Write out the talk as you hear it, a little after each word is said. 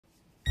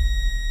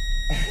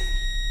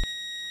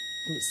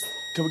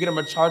Can we get him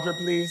a charger,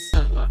 please?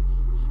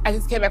 I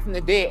just came back from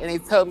the dead and they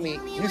told me,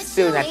 you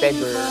still not that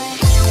girl.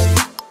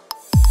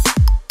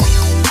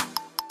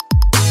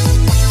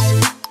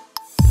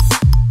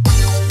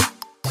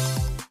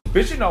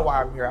 Bitch, you know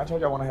why I'm here. I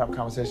told you I want to have a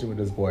conversation with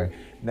this boy.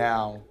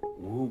 Now,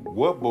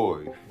 what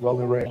boy?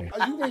 Rolling Ray.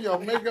 Are you getting your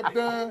makeup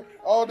done?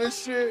 All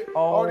this shit? Oh,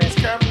 all these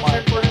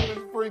cameras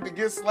for him to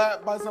get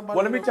slapped by somebody?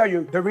 Well, let me tell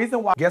you, the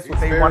reason why, guess what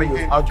they want to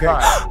use? A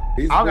gun. I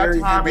don't got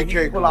time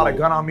to pull out a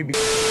gun on me.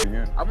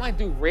 I'm gonna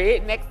do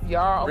red next,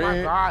 y'all. Oh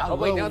my God. Oh,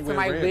 wait, down to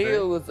my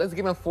wheels. Let's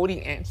give him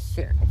 40-inch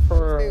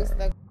for...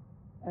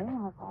 Oh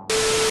my God.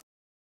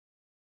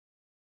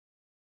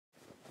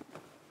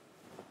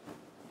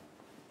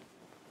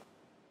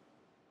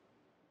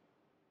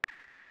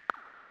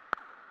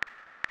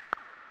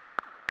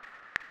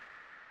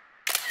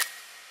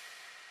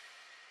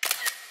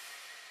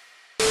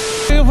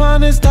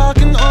 Everyone is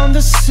talking on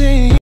the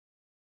scene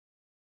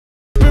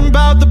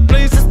about the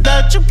places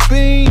that you've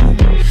been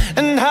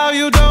and how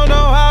you don't know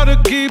how to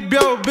keep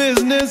your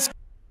business.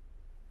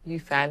 You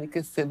finally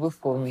could sit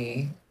before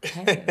me.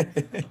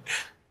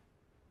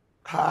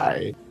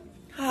 Hi.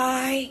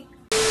 Hi.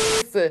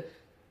 To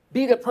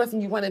be the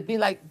person you want to be,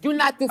 like, you're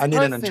not this person.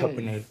 I need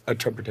an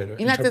interpreter.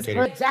 You're not this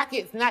person.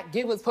 Jacket's not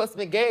give what's supposed to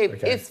be gave.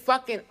 Okay. It's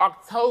fucking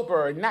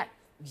October, not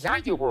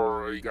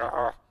January.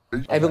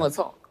 Everyone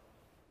talk.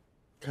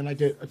 Can I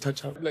get a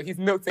touch up? Look, he's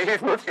milking.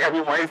 Everyone,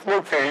 he's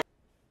milking.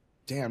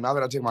 Damn, now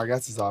that I take my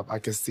glasses off, I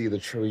can see the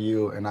true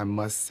you, and I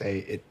must say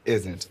it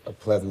isn't a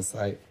pleasant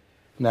sight.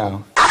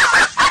 Now.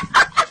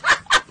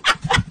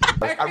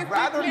 I'd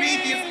rather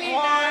leave these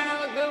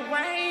on. The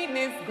rain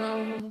is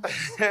gone.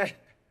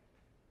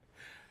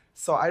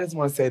 So I just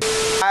want to say,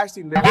 I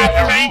actually live.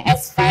 That rain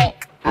is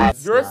fake.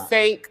 You're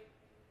fake.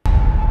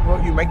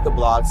 Well, you make the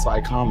blog, so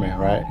I comment,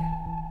 right?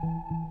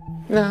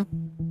 No.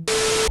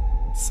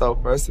 So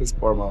first and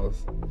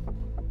foremost,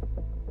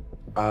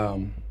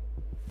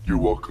 you're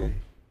welcome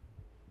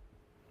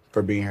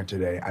for being here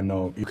today. I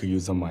know you could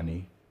use some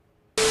money.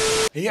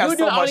 He has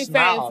so much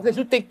mouth because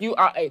you think you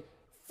are a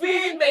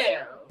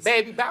female.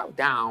 Baby, bow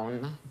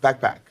down.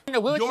 Back.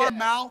 Your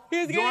mouth,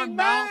 he's getting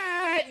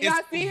mad. Y'all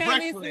see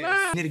him? He's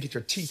mad. You need to get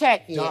your teeth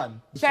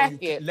done.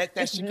 Check it. Let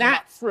that shit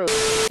not true.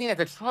 See, as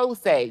a troll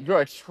say,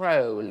 you're a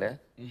troll.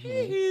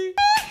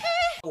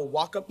 I will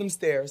walk up them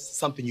stairs,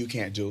 something you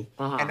can't do,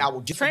 and I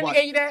will get Trina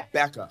gave you that?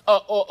 Back up.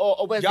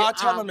 Y'all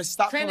tell them to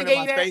stop coming in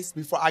my face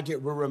before I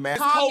get real mad.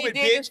 It's COVID,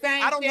 bitch.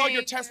 I don't know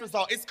your test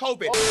result. It's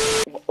COVID.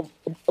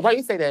 Why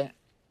you say that?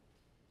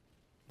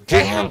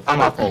 Get him on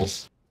my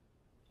face.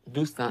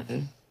 Do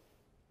something.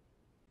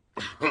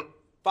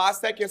 5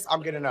 seconds,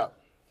 I'm getting up.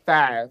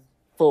 5,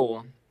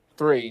 4,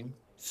 3,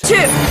 2.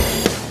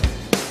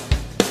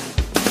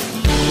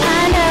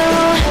 I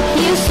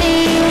know you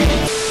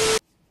see.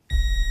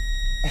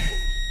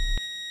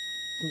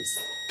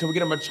 Can we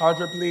get him a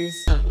charger,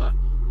 please?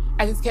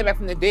 I just came back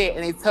from the dead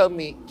and they told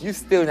me, you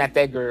still not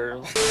that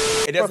girl.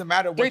 It doesn't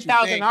matter what you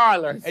think.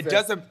 $3,000. It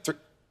doesn't...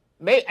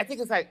 Maybe, I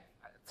think it's like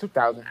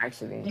 2,000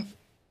 actually.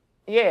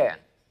 Yeah.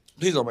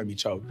 Please don't make me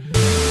choke.